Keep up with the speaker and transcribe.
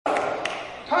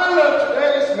Title of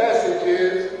today's message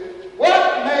is,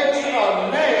 what makes a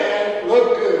man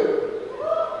look good?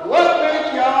 What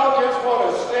makes y'all just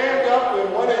want to stand up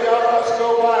when one of y'all must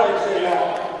go by and say,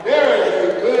 now, there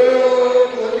is a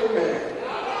good-looking man.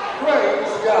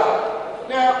 Praise God.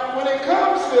 Now, when it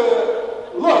comes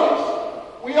to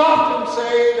looks, we often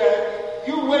say that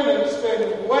you women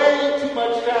spend way too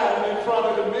much time in front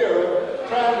of the mirror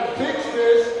trying to fix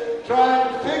this,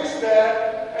 trying to fix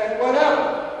that, and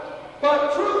whatever.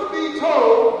 But truth be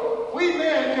told, we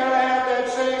men kind of have that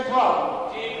same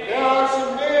problem. There are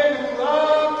some men who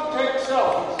love to take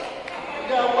selfies. We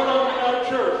got one of them in our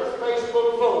church,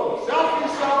 Facebook full of them. Selfie,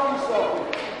 selfie,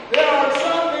 selfie. There are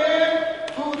some men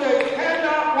who they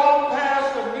cannot walk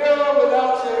past the mirror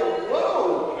without saying,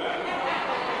 whoa.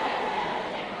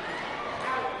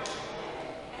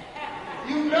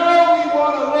 You know we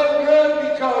want to look good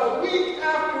because week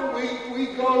after week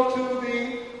we go to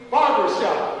the barber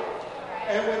shop.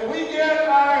 And when we get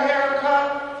our hair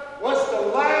cut, what's the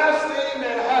last thing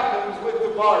that happens with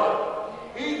the barber?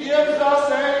 He gives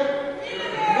us a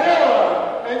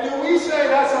mirror. And do we say,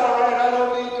 that's all right, I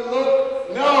don't need to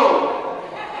look? No.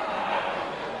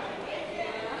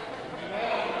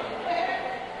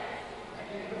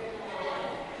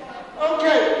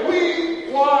 Okay,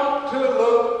 we want to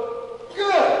look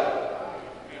good.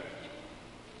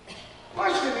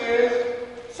 Question is,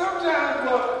 sometimes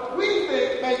what we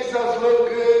think makes us look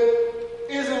good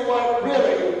isn't what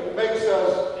really makes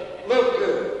us look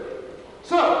good.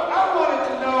 So, I wanted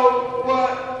to know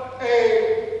what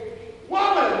a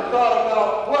woman thought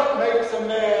about what makes a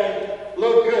man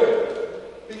look good.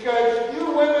 Because you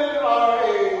women are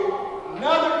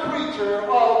another creature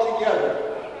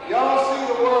altogether. Y'all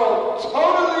see the world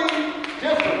totally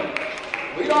different.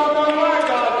 We don't know why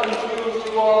God confused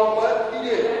you all, but He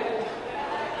did.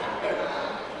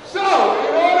 So,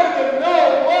 in order to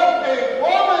know what a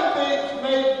woman thinks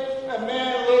makes a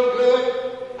man look good,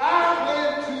 I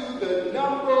went to the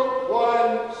number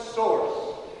one source.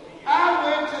 I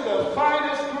went to the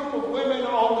finest group of women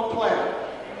on the planet,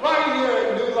 right here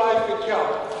at New Life at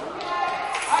Calvary.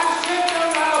 I sent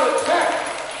them out a text,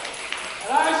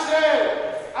 and I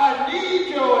said, I need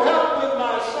your help with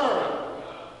my sermon.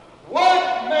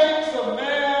 What makes a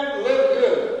man look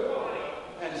good?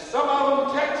 And some of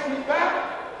them text me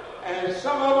back, and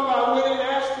some of them I went and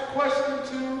asked the question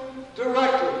to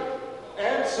directly.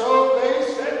 And so they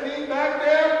sent me back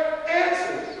their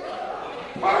answers.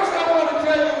 First, I want to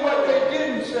tell you what they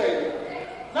didn't say.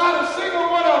 Not a single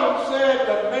one of them said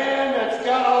the man that's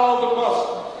got all the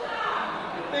muscles.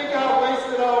 I think I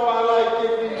wasted all my life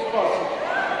getting these muscles.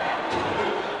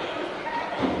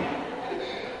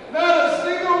 Not a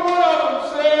single one of them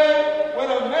said when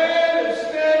a man is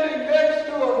standing next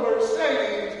to a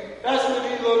Mercedes, that's when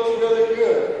he looks really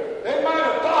good. They might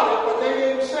have thought it, but they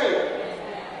didn't say it.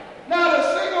 Not a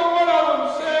single one of them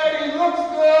said he looks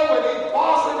good when he's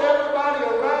bossing everybody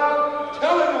around,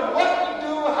 telling them what to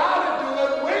do, how to do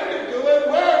it, when to do it,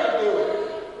 where to do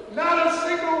it. Not a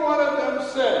single one of them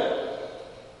said it.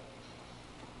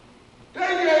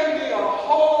 They gave me a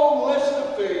whole list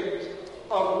of things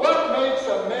of what makes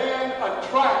a man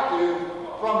attractive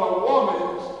from a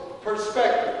woman's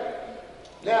perspective.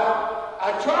 Now,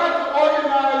 I tried to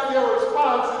organize their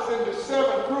responses into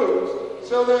 7 groups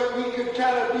so that we could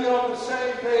kind of be on the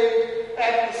same page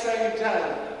at the same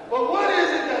time. But what is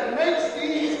it that makes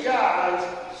these guys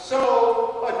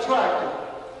so attractive?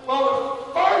 Well,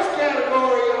 the first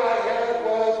category I had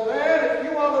was, man, if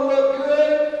you want to look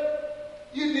good,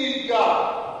 you need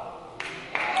God.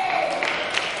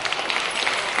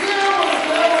 Here was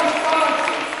their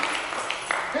responses.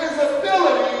 His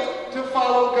ability to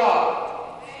follow God.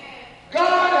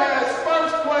 God has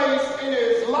first place in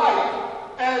his life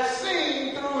as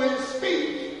seen through his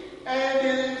speech and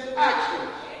in his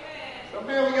actions. So,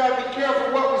 man, we got to be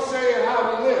careful what we say and how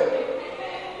we live.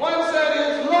 One said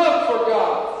his love for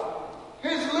God,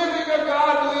 his living a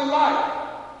godly life,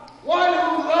 one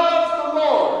who loves the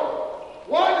Lord,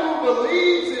 one who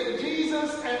believes in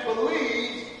Jesus and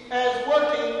believes as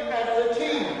working as a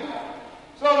team.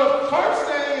 So the first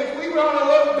thing, if we want to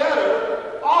look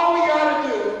better, all we got to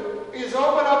do is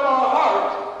open up our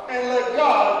heart and let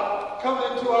God come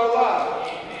into our lives.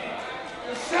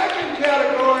 The second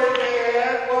category they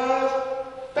had was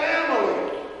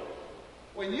family.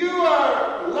 When you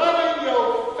are loving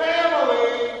your family,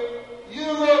 you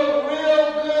look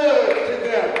real good to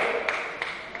them.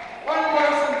 One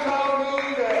person told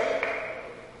me that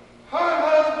her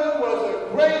husband was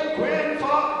a great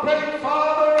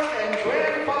father and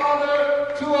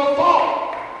grandfather to a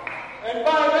fault. And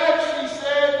by that she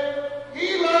said,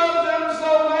 he loves them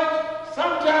so much,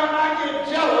 sometimes I get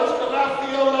jealous because I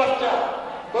feel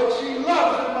she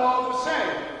loves them all the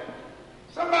same.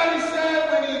 Somebody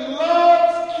said when he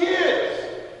loves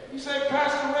kids, you say,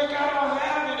 Pastor Rick, I don't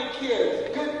have any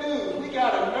kids. Good news. We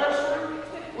got a nursery.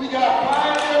 We got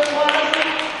pioneer classes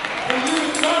for you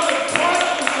to come and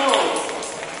practice on.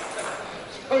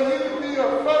 So you can be a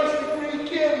first-degree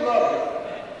kid lover.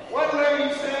 One lady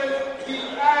says he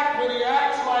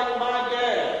acts like my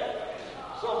dad.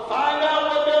 So find out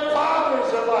what their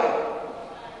fathers are like.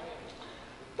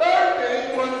 Third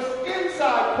thing was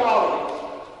inside qualities.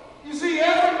 You see,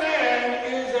 every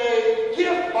man is a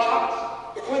gift box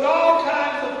with all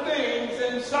kinds of things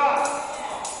inside.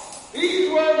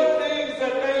 These were the things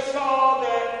that they saw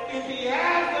that if he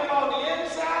has them on the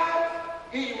inside,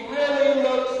 he really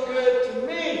looks good to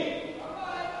me.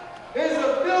 His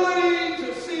ability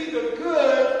to see the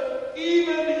good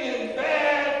even in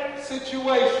bad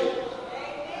situations.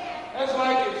 That's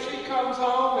like if she comes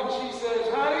home and she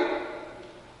says, honey,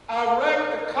 I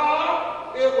wrecked the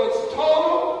car, it was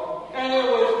total, and it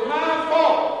was my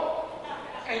fault.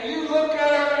 And you look at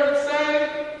her and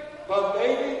say, but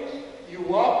baby, you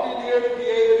walked in here to be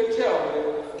able to tell me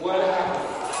what happened.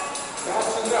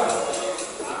 That's enough.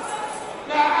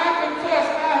 Now, I confess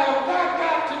I have not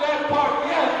got to that part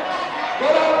yet,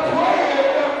 but I'm praying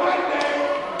that one day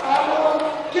I will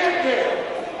get there.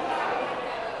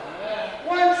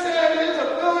 One said his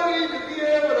ability to be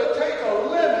able to take a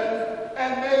lemon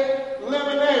and make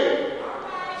lemonade.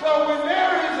 So when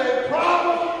there is a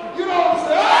problem, you don't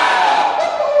say,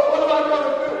 what am I going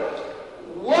to do?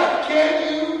 What can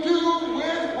you do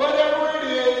with whatever it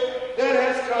is that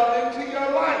has come into your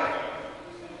life?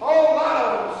 A whole lot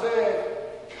of them said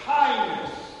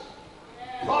kindness,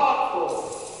 thoughtful.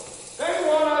 They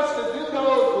want us to do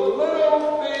those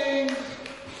little things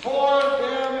for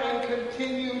them and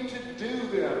continue to do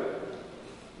them.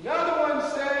 Another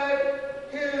one said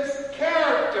his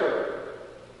character.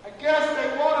 I guess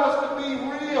they want us to be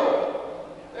real.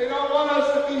 They don't want us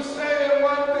to be saying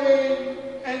one thing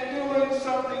and doing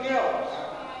something else.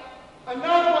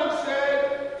 Another one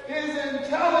said his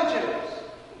intelligence.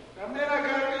 Now, man, I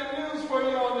got good news for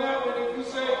you on that one. If you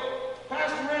say,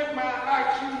 Pastor Rick, my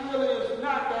IQ really is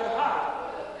not that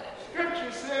high.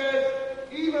 Scripture says,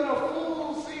 even a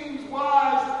fool seems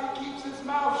wise if he keeps his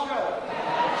mouth shut.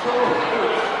 So,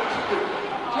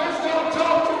 just don't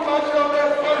talk too much on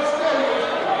that first stage.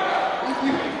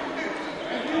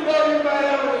 If you know you might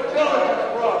have an intelligence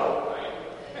problem.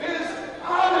 His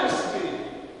honesty.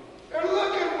 They're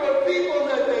looking for people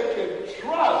that they can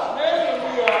trust. Man,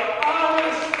 when we are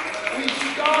honest, we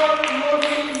start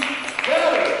looking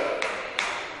better.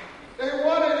 They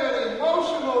wanted an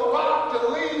emotional rock to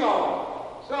lean on.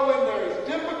 So when there's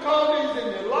difficulties in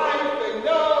your life, they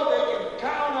know they can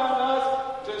count on us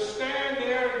to stand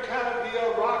there and kind of be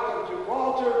a rock of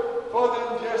Gibraltar for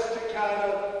them just to kind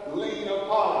of lean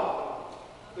upon.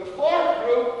 The fourth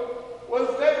group was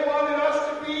they wanted us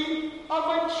to be a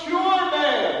mature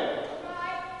man.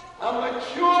 A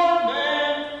mature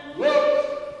man looks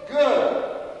good.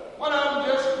 One of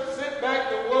them just sent back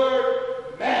the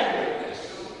word manliness.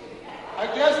 I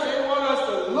guess they want us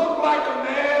to look like a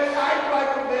man, act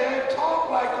like a man, talk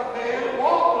like a man,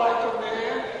 walk like a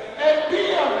man, and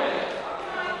be a man.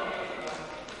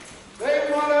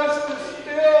 They want us to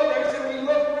they say we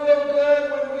look real good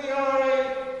when we are a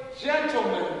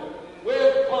gentleman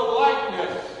with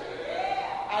politeness.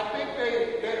 I think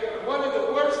one of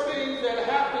the worst things that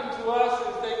happened to us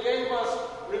is they gave us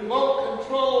remote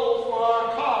controls for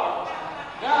our cars.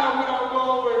 Now we don't go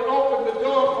over and open the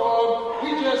door for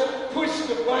them. We just push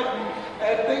the button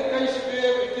and think they should be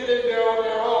able to get in there on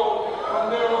their own from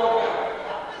there on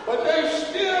out. But they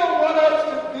still want us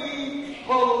to be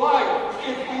polite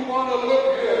if we want to look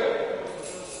good.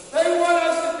 They want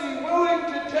us to be willing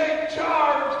to take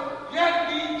charge, yet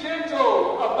be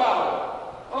gentle about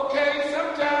it. Okay,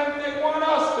 sometimes they want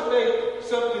us to make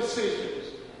some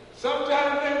decisions.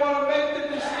 Sometimes they want to make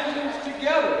the decisions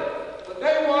together. But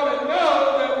they want to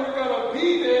know that we're going to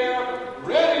be there,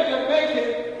 ready to make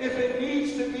it if it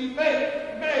needs to be made.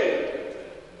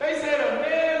 They said a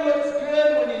man looks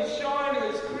good when he's showing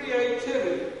his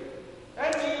creativity.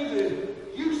 That means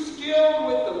that you skilled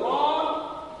with the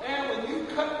lawn, and when you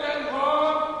cut that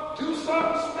lawn, do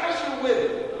something special with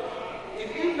it.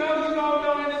 If you know you don't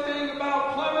know anything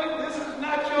about plumbing, this is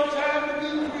not your time to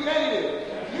be creative.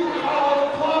 You call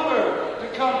the plumber to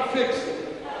come fix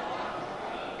it.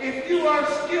 If you are a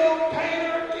skilled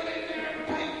painter, get in there and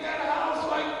paint that house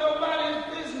like nobody's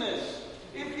business.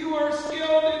 If you are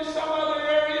skilled in some other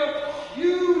area,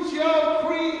 use your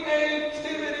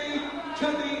creativity to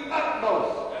the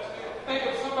utmost. Think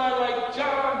of somebody like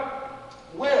John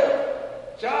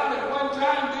Webb. John at one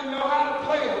time didn't know how to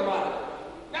play harmonica.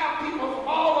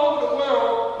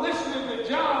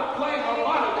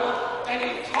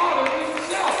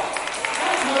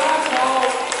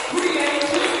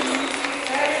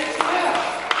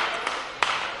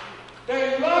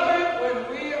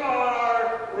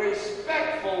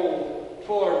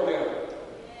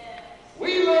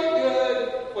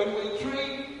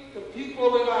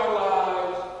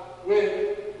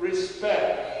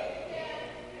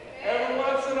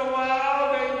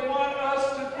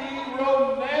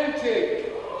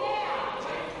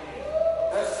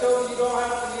 don't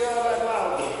have to yell that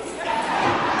loudly.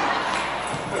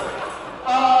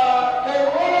 They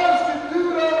want us to do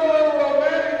those little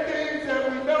romantic things that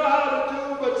we know how to do,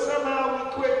 but somehow we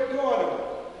quit doing them.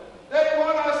 They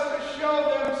want us to show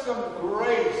them some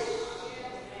grace.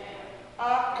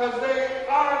 Because they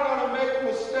are going to make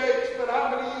mistakes, but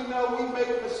how many of you know we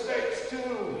make mistakes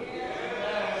too?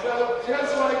 So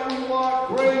just like we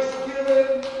want grace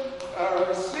given or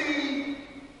received,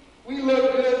 we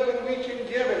look good when we can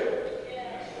give it.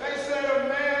 They said a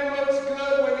man looks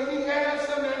good when he has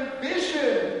some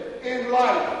ambition in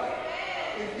life.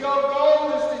 If your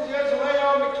goal is to just lay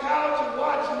on the couch and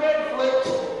watch Netflix,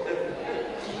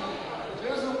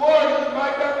 just a warning, you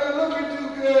might not be looking too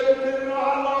good depending on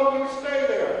how long you stay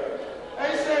there.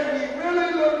 They said we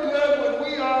really look good when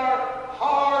we are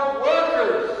hard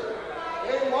workers.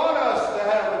 They want us to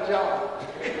have a job.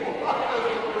 They want us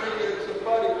to bring in some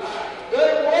money. They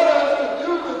want us to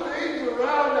do the things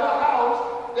around the house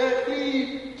that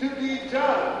need to be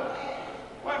done.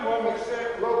 One woman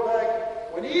said, wrote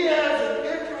back, when he has an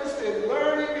interest in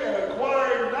learning and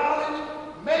acquiring knowledge,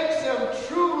 makes him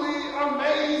truly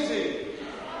amazing.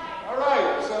 All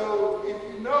right, so if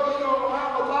you know you don't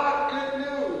have a lot, good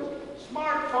news.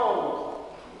 Smartphones.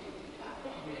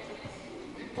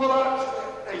 You pull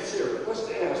out, hey Siri, what's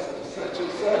the answer to such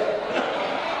and such?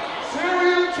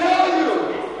 Siri will tell you.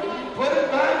 And you put it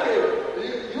back in.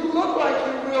 You look like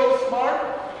you're real smart.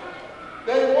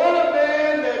 They want a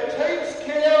man that takes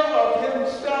care of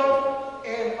himself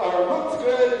or looks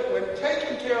good when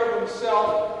taking care of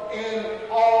himself in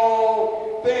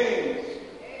all things.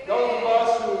 Those of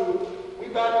us who we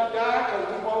about to die because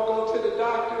we won't go to the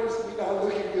doctors, we're not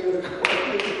looking good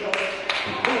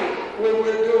when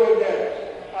we're doing that.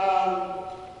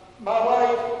 My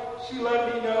wife, she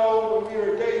let me know when we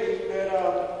were dating that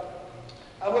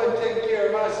I wasn't taking care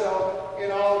of myself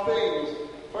in all things.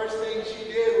 First thing she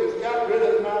did was got rid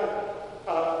of my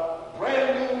brand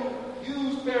new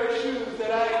used pair of shoes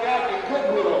that I had got in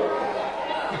Goodwill.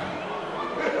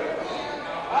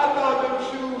 I thought them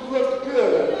shoes looked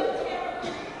good.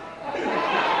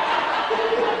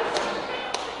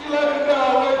 She let me know I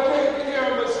wasn't taking care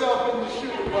of myself in the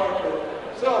shoe department.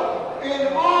 So, in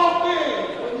all things,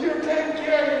 when you're taking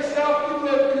care of yourself, you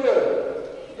look good.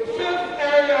 The fifth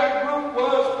area I grouped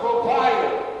was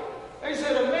provider. They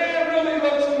said a man really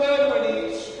looks good when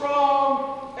he's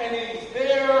strong and he's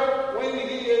there when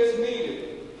he is needed.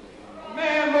 A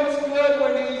man looks good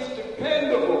when he's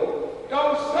dependable.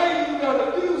 Don't say you're going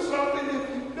to do something if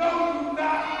you know you're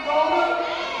not going to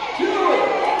do it.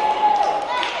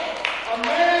 A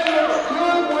man looks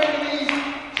good when he's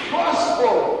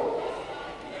trustful.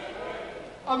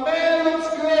 A man looks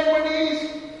good when he's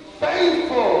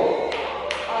faithful.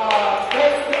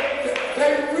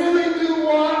 They really do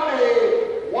want a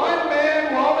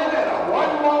one-man woman and a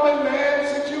one-woman man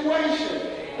situation.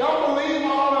 Don't believe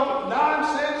all of the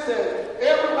nonsense that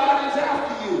everybody's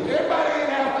after you. Everybody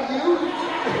ain't after you.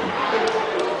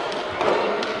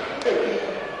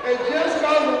 And just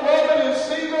because a woman is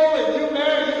single and you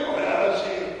marry, well,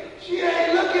 she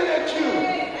ain't looking at you.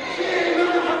 She ain't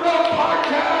looking for no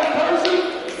part-time person.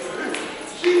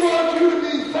 She wants you to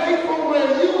be faithful where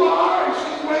you are, and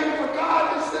she's waiting for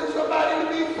God to send somebody to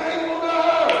be faithful to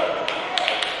her.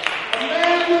 A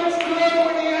man looks good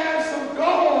when he has some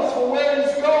goals for where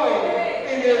he's going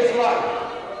in his life.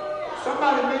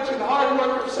 Somebody mentioned hard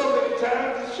worker so many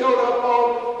times, it showed up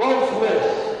on both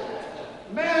lists.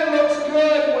 Man looks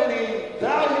good when he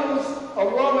values a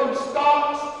woman's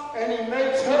thoughts and he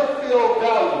makes her feel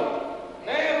valued.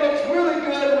 Man looks really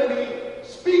good when he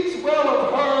speaks well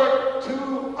of her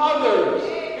to others,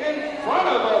 in front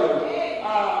of others.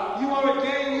 You want to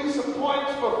gain you some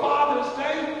points for Father's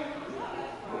Day?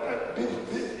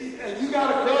 And you got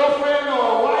a girlfriend or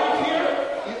a wife here?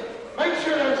 Make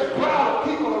sure there's a crowd of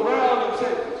people around and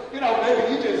say, baby,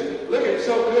 you just looking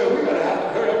so good. We're going to have to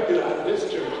hurry up and get out of this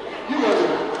church. You're going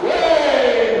to way.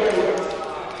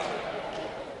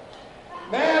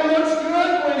 Man looks good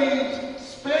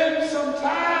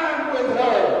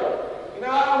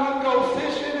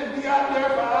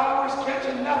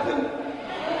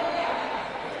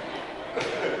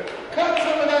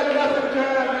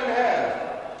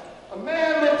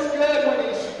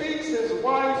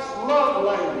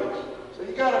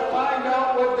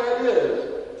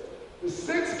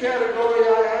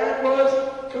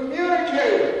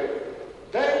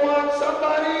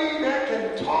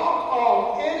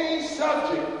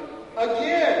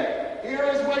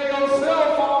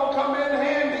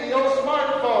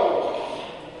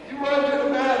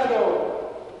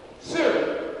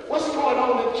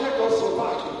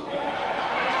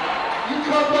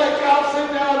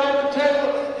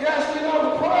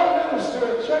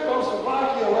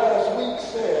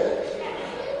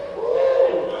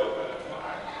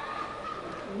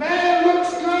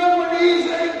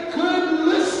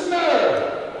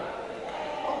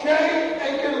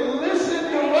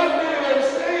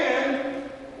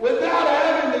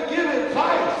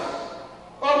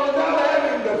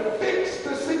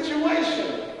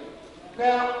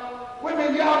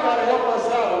Women, y'all got to help us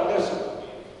out on this one.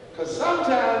 Because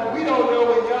sometimes we don't know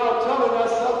when y'all telling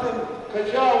us something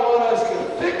because y'all want us to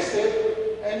fix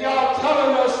it, and y'all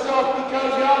telling us stuff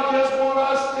because y'all just want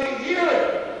us to hear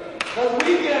it. Because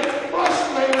we get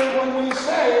frustrated when we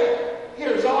say,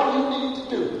 here's all you need to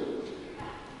do.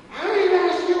 I ain't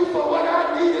asked you for what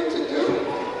I needed to do.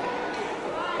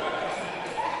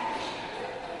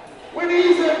 When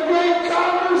he's a great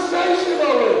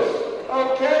conversationalist,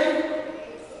 okay?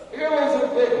 Here was a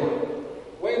big one.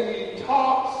 When he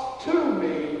talks to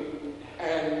me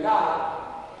and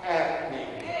not at me.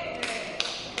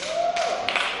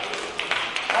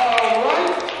 All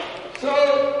right?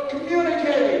 So,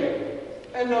 communicating.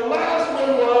 And the last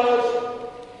one was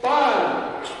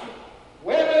fun.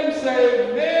 Women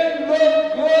say men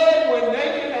look good when they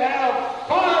can have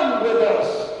fun with us.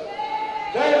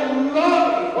 They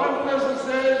love it. One person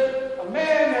says a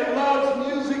man that loves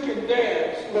music and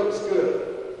dance looks good.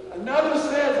 Another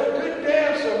says a good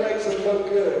dancer makes him look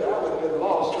good. I would have been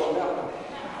lost on that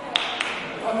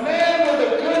one. A man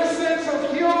with a good sense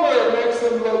of humor makes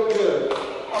him look good.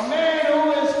 A man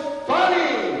who is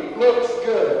funny looks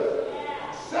good.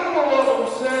 Several of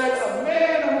them said a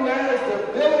man who has the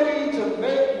ability to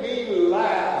make me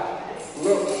laugh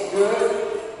looks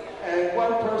good. And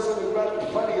one person who's about the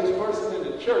funniest person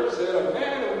in the church said a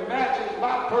man who matches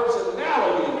my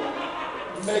personality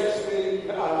makes me,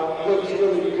 looks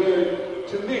really good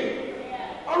to me.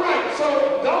 All right,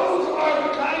 so those are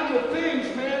the kinds of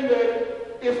things, man,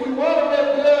 that if we want to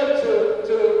look good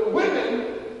to women,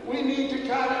 we need to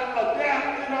kind of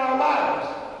adapt in our lives.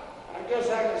 I guess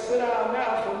I can sit down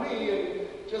now for me and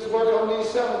just work on these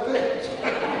 7 things.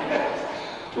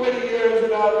 20 years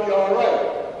and I'll be all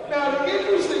right. Now, the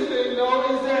interesting thing,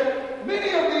 though, is that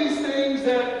many of these things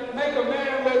that make a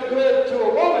man look good to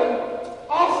a woman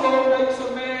also makes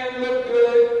a man look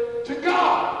good to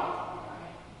God.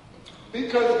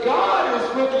 Because God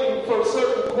is looking for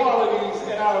certain qualities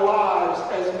in our lives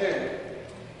as men.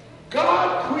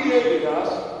 God created us,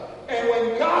 and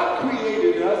when God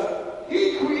created us,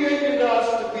 he created us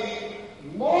to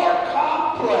be more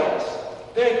complex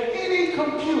than any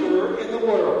computer in the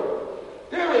world.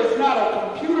 There is not a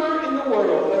computer in the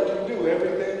world that can do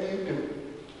everything you do.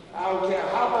 I don't care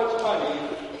how much money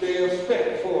they have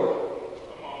spent for it.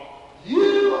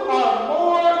 You are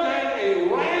more than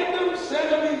a random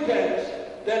set of events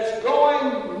that's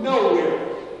going nowhere.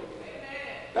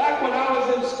 Back when I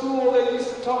was in school, they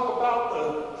used to talk about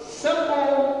the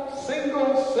simple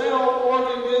single-cell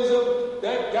organism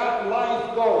that got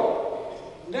life going.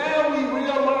 Now we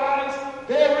realize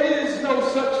there is no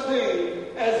such thing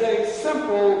as a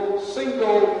simple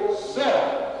single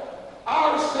cell.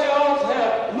 Our cells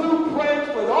have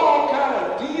blueprints with all kind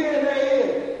of DNA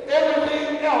and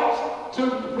everything else to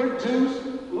produce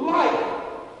life.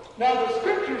 Now the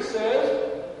scripture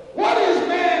says, what is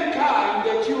mankind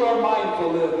that you are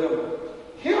mindful of them?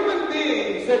 Human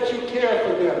beings that you care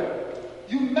for them.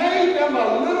 You made them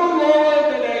a little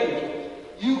lower than angels.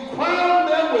 You crowned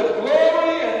them with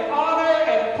glory and honor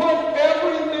and put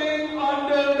everything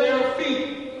under their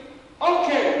feet.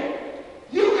 Okay,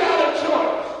 you got a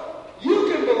choice.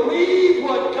 You can believe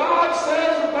what God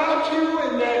says about you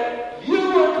and that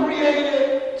you were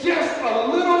created just a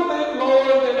little bit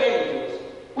lower than angels,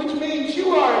 which means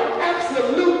you are an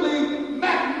absolutely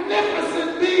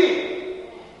magnificent being.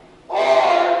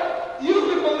 Or you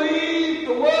can believe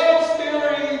the world's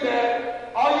theory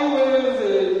that all you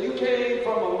is you came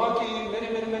from a monkey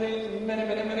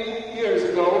many years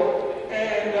ago,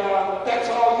 and that's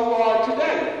all you are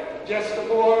today, just a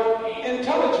more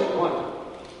intelligent one.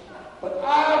 But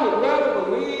I would rather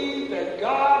believe that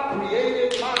God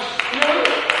created my spirit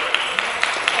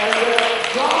and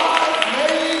that God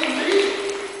made me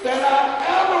than I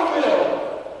ever will,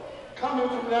 coming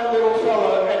from that little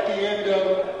fella at the end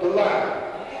of the line.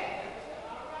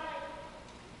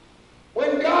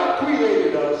 When God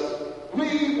created us,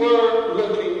 we were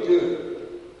looking good.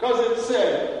 Because it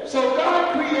said, so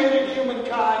God created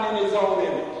humankind in his own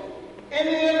image. In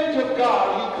the image of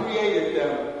God, he created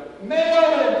them. Male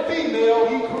and female,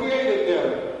 he created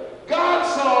them. God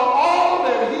saw all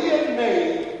that he had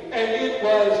made, and it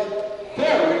was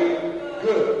very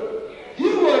good.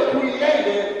 You were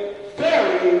created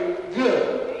very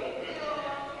good.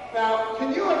 Now,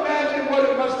 can you imagine what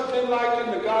it must have been like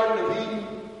in the Garden of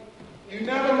Eden? You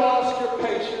never lost your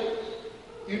patience.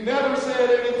 You never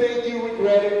said anything you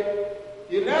regretted.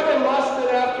 You never lusted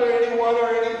after anyone or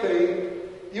anything.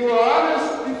 You were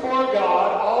honest before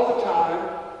God all the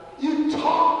time. You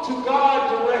talked to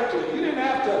God directly. You didn't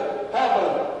have to have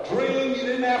a dream. You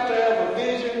didn't have to have a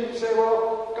vision. You say,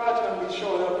 well, God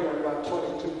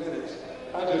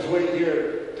just wait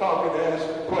here talking to ask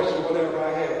a question, whatever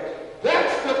I had.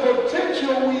 That's the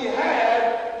potential we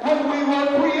had when we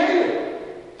were created.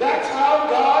 That's how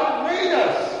God made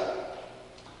us.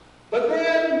 But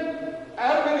then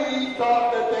Adam and Eve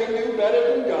thought that they knew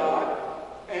better than God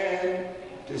and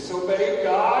disobeyed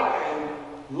God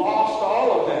and lost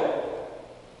all of that.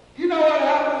 You know what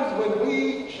happens when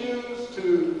we choose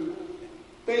to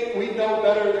think we know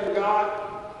better than God?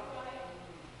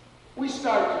 We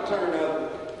start to turn ugly.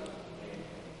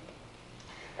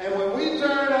 And when we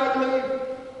turn ugly,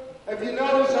 have you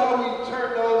noticed how we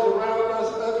turn those around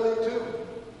us ugly too?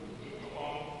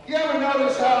 You ever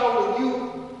notice how when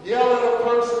you yell at a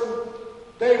person,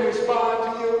 they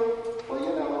respond to you? Well, you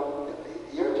know,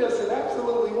 you're just an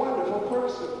absolutely wonderful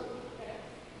person.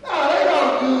 No, they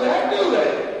don't do that, do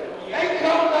they? They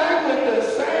come back with the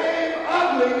same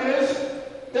ugliness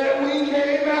that we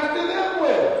came after them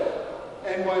with.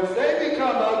 And once they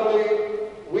become ugly,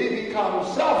 we become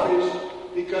selfish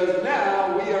because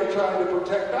now we are trying to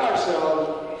protect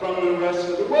ourselves from the rest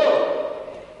of the world.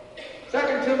 2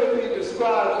 Timothy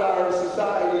describes our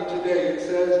society today. It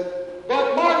says,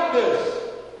 "But mark this,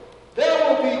 there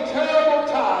will be terrible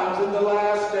times in the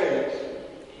last days.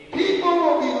 People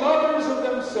will be lovers of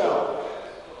themselves,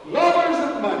 lovers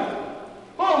of money,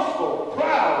 boastful,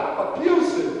 proud,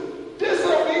 abusive,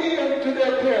 disobedient to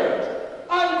their parents,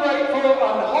 ungrateful,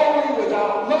 unholy,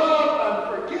 without love,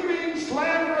 unforgiving,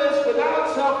 slanderous, without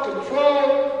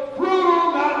self-control,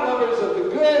 brutal, not lovers of the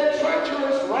good,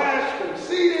 treacherous, rash,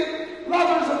 conceited,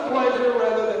 lovers of pleasure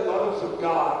rather than lovers of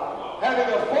God,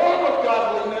 having a form of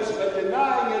godliness but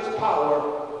denying its power,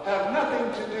 have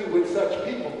nothing to do with such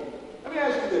people." Let me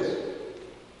ask you this.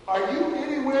 Are you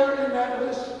anywhere in that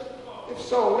list? If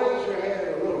so, raise your hand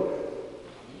a little bit.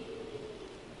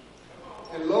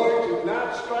 And Lord, do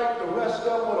not strike the rest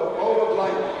of them with a bolt of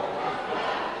lightning.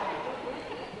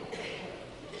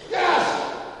 Yes,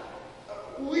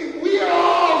 we are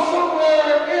all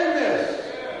somewhere in this.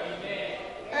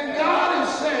 And God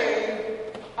is saying,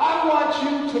 I want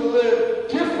you to live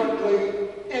differently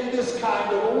in this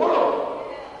kind of a world.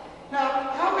 Now,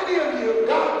 how many of you,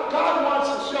 God wants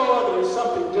to show others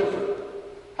something different.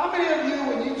 How many of you,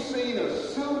 when you've seen a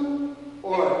suit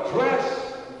or a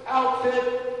dress,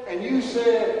 outfit, and you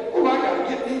said, "Oh, I got to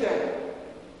get me that"?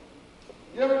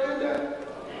 You ever did that?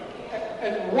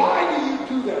 And why do you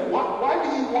do that? Why do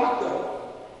you want that?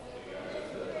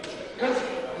 Because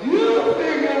you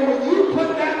figure when you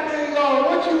put that thing on,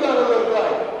 what you got to look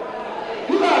like?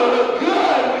 You got to look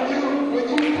good when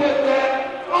you put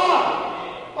that on.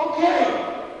 Okay.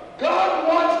 God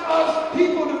wants us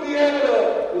people to be able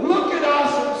to look at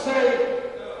us and say,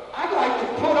 "I'd like to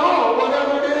put on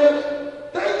whatever it is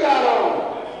they got on."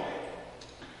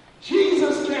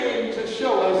 Jesus came to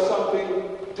show us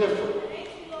something different.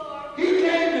 He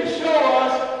came to show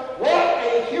us what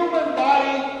a human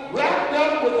body wrapped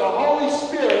up with the Holy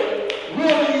Spirit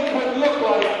really could look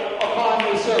like upon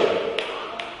this earth.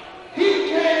 He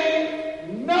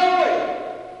came knowing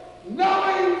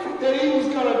that he was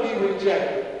going to be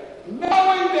rejected,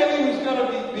 knowing that he was going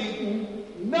to be beaten,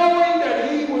 knowing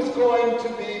that he was going to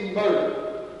be murdered.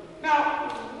 Now,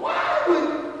 why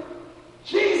would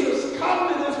Jesus come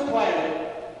to this planet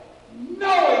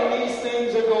knowing these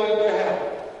things are going to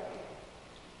happen?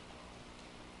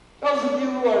 Those of you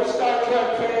who are Star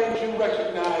Trek fans, you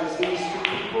recognize these two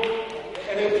people.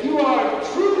 And if you are a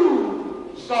true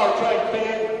Star Trek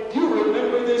fan, you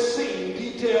remember this scene,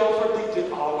 detail for detail.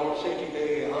 Oh, I'm shaking their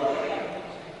head.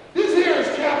 This here is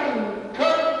Captain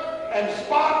Kirk and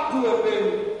Spock, who have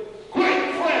been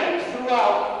great friends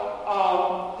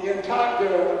throughout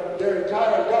their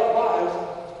entire adult lives.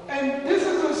 And this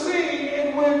is a scene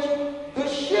in which the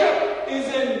ship is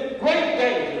in great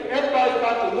danger. Everybody's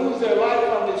about to lose their life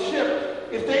on this ship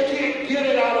if they can't get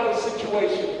it out of a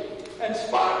situation. And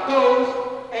Spock goes,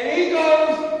 and he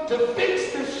goes to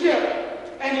fix the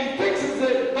ship, and he fixes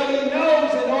it, but he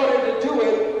knows in order to do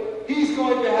it, he's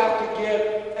going to have to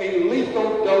get a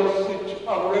lethal dosage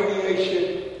of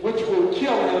radiation, which will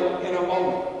kill him in a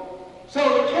moment. So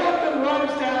the captain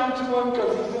runs down to him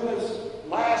because he's in his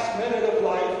last minute of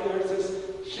life. There's this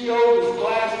shield, this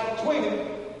glass between him.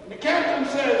 And the captain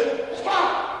says,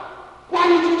 "Spock, why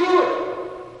did you do it?"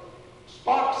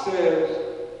 Spock says,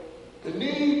 "The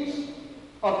needs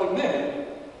of the men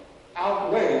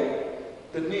outweigh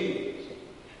the needs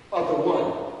of the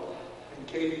one." And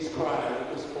Katie's crying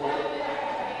at this point.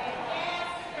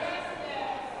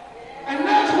 And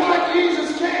that's why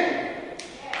Jesus came.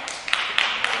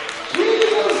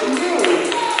 Jesus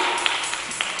knew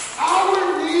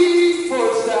our need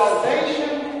for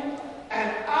salvation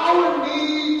and our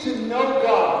need to know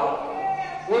God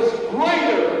was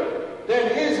greater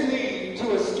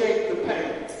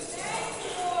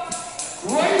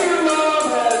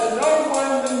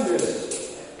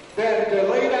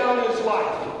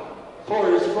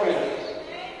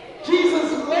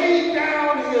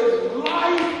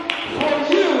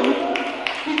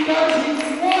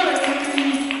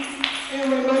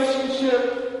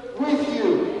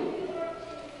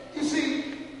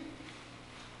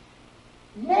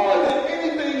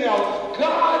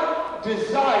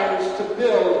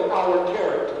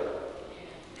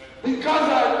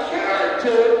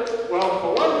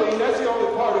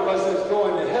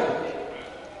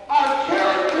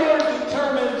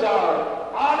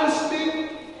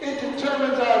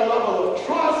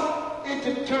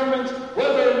determines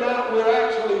whether or not we're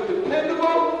actually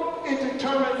dependable. It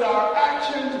determines our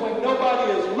actions when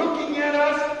nobody is looking at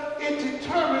us. It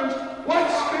determines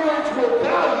what spiritual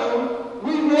value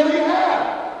we really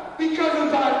have. Because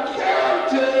if our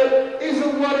character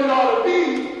isn't what it ought to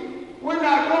be, we're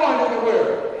not going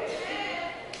anywhere.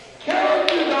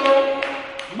 Character, though,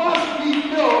 must be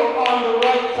built on the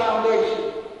right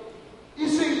foundation. You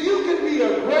see, you can be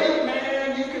a great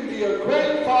man, you can be a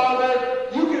great father,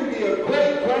 you can be a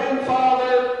great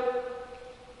grandfather,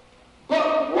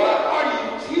 but what are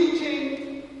you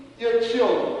teaching your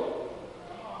children,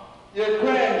 your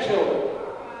grandchildren?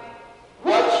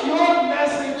 What's your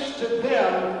message to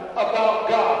them about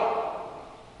God?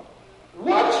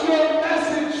 What's your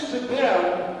message to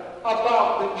them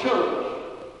about the church?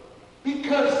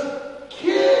 Because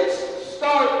kids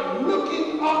start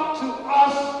looking up to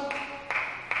us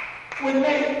when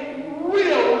they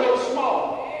real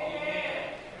small.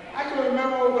 I can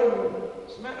remember when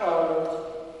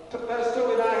Pastor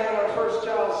Tilly and I had our first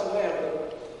child,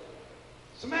 Samantha.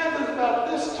 Samantha's about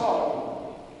this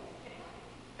tall.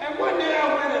 And one day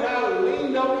I went and I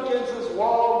leaned up against this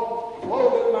wall,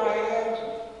 folded my hands,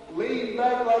 leaned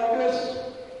back like this.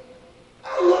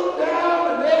 I looked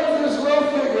down and there was this little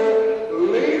figure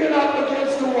leaning up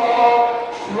against the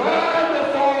wall, trying to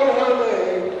fold her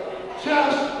leg,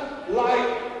 just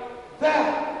like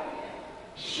that.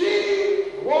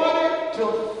 She wanted to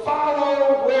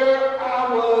follow where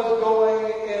I was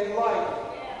going in life.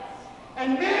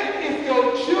 And then if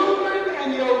your children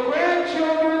and your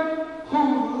grandchildren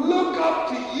who look up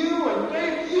to you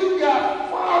and you got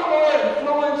far more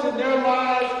influence in their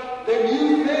lives than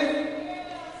you think,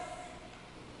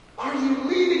 are you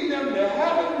leading them to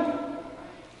heaven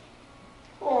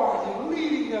or are you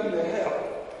leading them to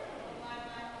hell?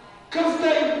 Because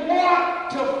they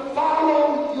want to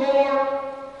follow your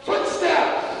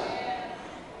footsteps.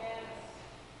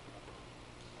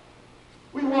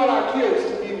 We want our kids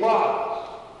to be wise.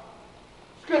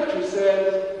 Scripture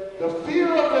says, the fear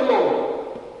of the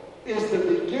Lord is the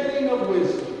beginning of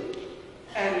wisdom,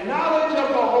 and knowledge of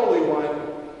the Holy One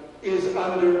is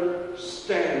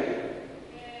understanding.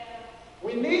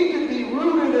 We need to be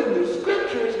rooted in the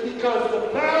Scriptures because the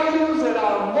values and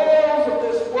our morals of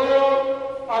this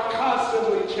world are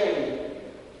constantly changing.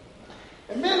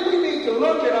 And then we need to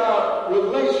look at our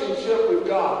relationship with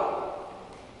God.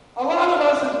 A lot of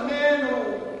us as men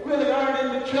who really aren't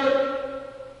in the church,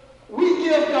 we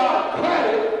give God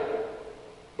credit,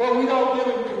 but we don't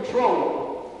give him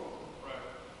control.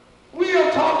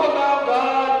 We'll talk about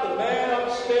God, the man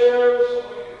upstairs,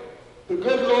 the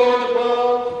good Lord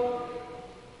above,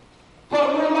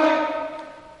 but we're like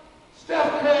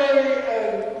Steph Curry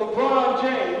and LeBron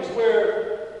James,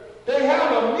 where they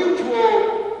have a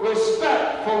mutual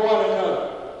respect for one another.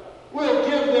 We'll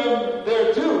give them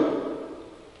their due.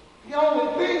 The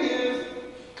only thing is,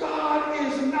 God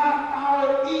is not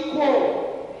our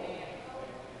equal.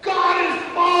 God is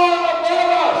far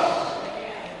above us.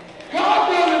 God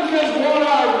doesn't just want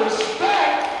our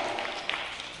respect.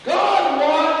 God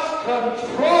wants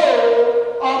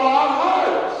control of our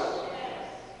hearts.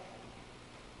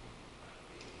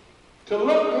 To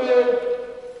look good,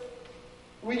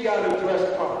 we got to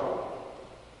dress properly.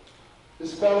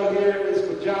 This fellow here in his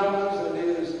pajamas and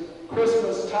his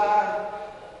Christmas tie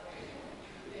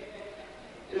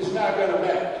is not going to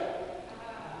match.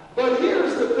 But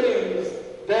here's the things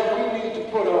that we need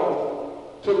to put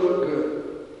on to look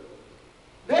good.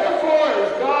 Therefore,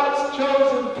 as God's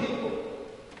chosen people,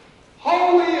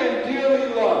 holy and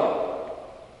dearly loved,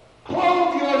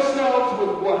 clothe yourselves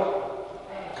with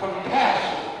what?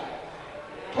 Compassion.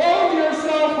 Clothe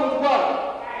yourself with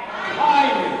what?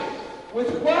 Kindness.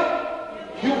 With what?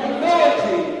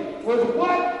 Humility. With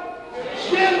what?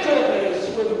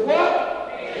 Gentleness. With what?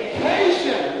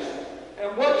 Patience.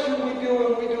 And what should we do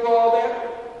when we do all that?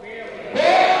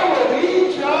 Bear with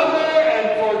each other and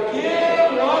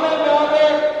forgive one another.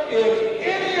 If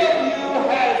any of you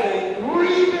has a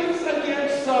grievance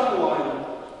against someone,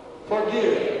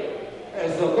 forgive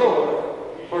as the Lord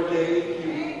forgave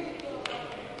you.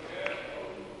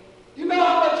 You know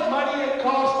how much money it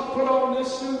costs to put on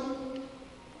this suit?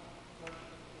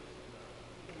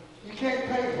 You can't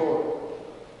pay for it.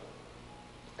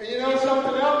 And you know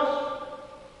something else?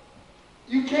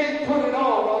 You can't put it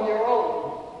on your own.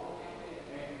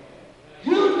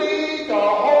 You need the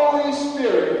Holy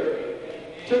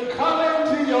Spirit to come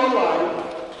into your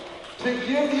life to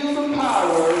give you the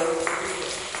power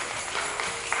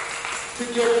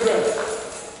to get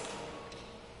dressed.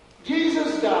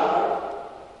 Jesus died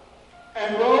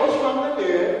and rose from the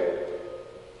dead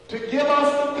to give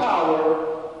us the power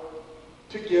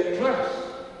to get dressed.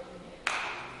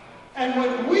 And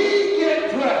when we get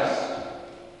dressed,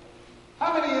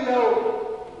 how many of you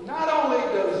know not only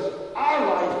does our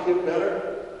life get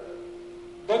better,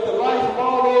 but the life of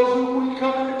all those who we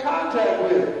come into contact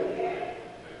with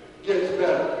gets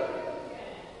better?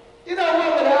 You know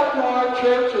what would happen to our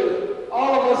church if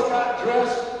all of us got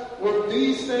dressed with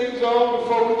these things on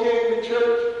before we came to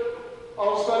church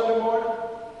on Sunday morning?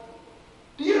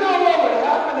 Do you know what would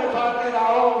happen if in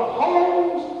our own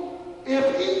homes,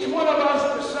 if each one of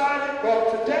us decided,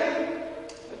 well, today,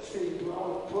 let's see, do I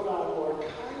want to put on more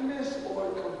kindness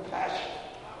or compassion?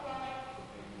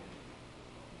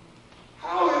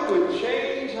 How it would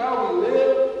change how we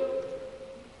live.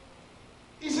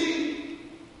 You see,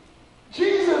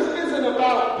 Jesus isn't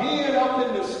about being up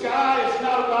in the sky. It's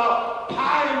not about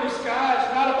pie in the sky.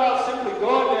 It's not about simply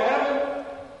going to heaven.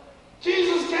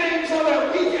 Jesus came so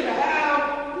that we can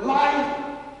have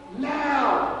life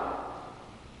now.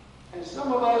 And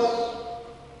some of us,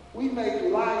 we make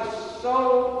life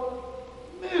so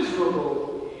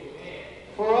miserable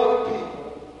for other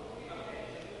people.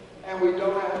 And we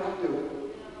don't have to do it.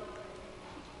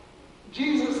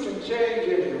 Jesus can change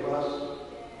any of us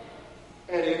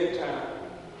at any time.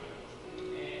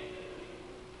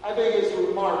 I think it's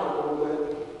remarkable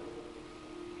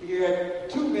that he had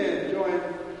two men join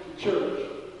the church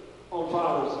on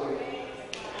Father's Day.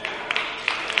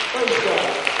 Praise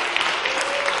God.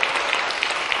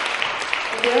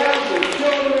 And to have your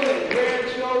children and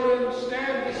grandchildren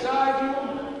stand beside you,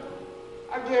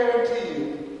 I guarantee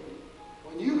you,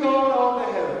 when you go on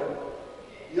to heaven,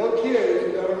 your kids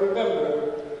are going to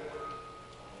remember,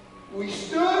 we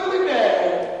stood with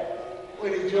Dad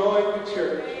when he joined the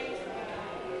church.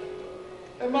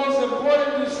 The most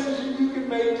important decision you can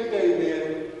make today,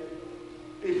 then,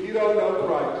 if you don't know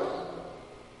Christ,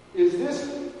 is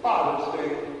this Father's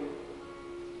Day.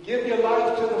 Give your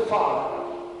life to the Father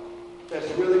that's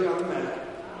really going to matter.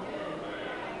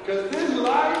 Because this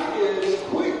life is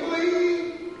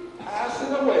quickly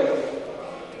passing away.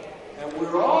 And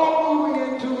we're all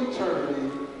moving into eternity,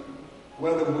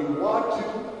 whether we want to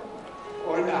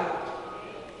or not.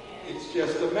 It's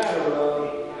just a matter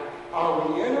of,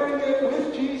 are we entering it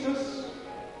with Jesus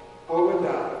or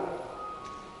without?